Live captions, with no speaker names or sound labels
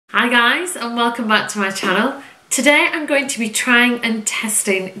Hi guys, and welcome back to my channel. Today I'm going to be trying and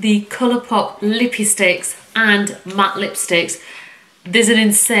testing the Colourpop Lippie Stix and matte lipsticks. There's an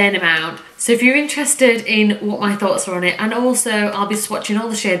insane amount, so if you're interested in what my thoughts are on it, and also I'll be swatching all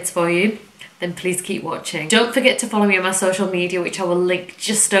the shades for you, then please keep watching. Don't forget to follow me on my social media, which I will link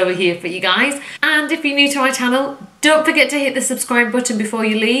just over here for you guys. And if you're new to my channel, don't forget to hit the subscribe button before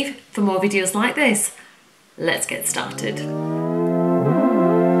you leave for more videos like this. Let's get started.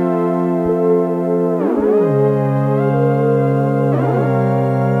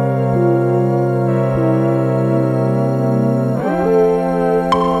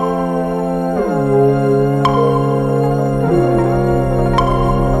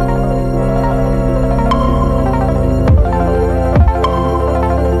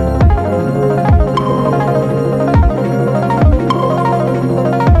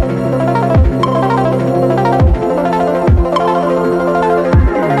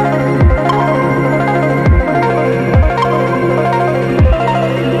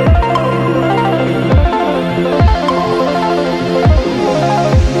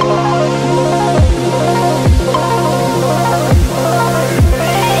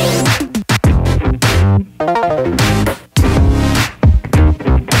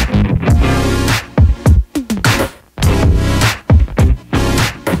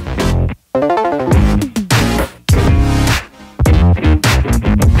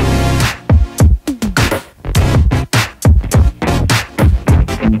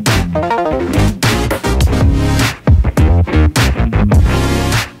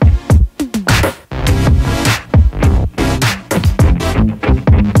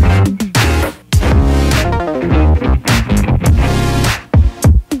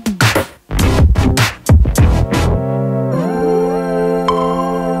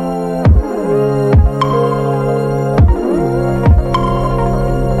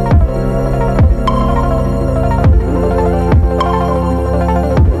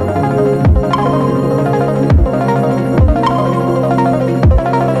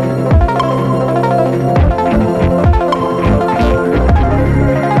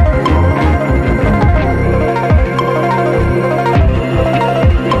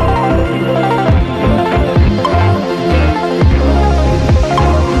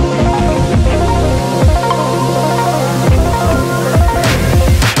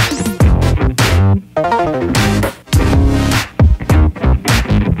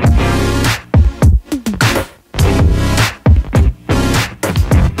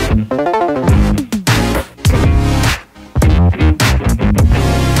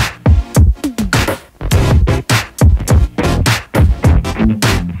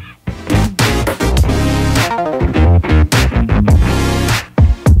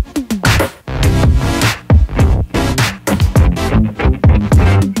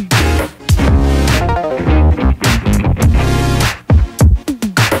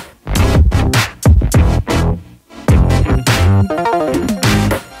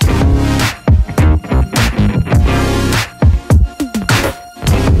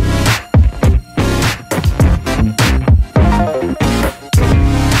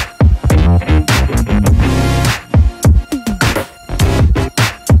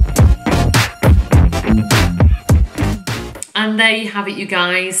 And there you have it, you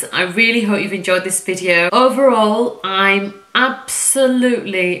guys. I really hope you've enjoyed this video. Overall, I'm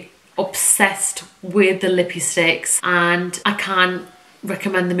absolutely obsessed with the Lippie Stix and I can't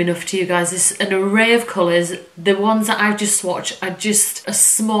recommend them enough to you guys. There's an array of colours. The ones that I've just swatched are just a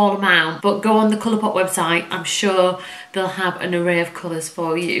small amount, but go on the Colourpop website. I'm sure they'll have an array of colours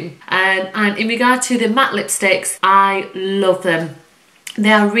for you. And in regard to the matte lipsticks, I love them.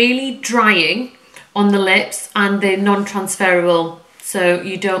 They are really drying on the lips and they're non-transferable, so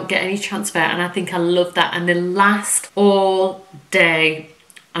you don't get any transfer, and I think I love that, and they last all day.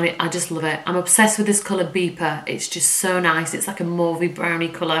 I mean, I just love it. I'm obsessed with this colour Beeper. It's just so nice. It's like a mauvey brownie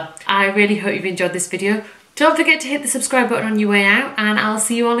colour. I really hope you've enjoyed this video. Don't forget to hit the subscribe button on your way out, and I'll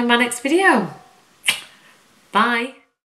see you all in my next video. Bye.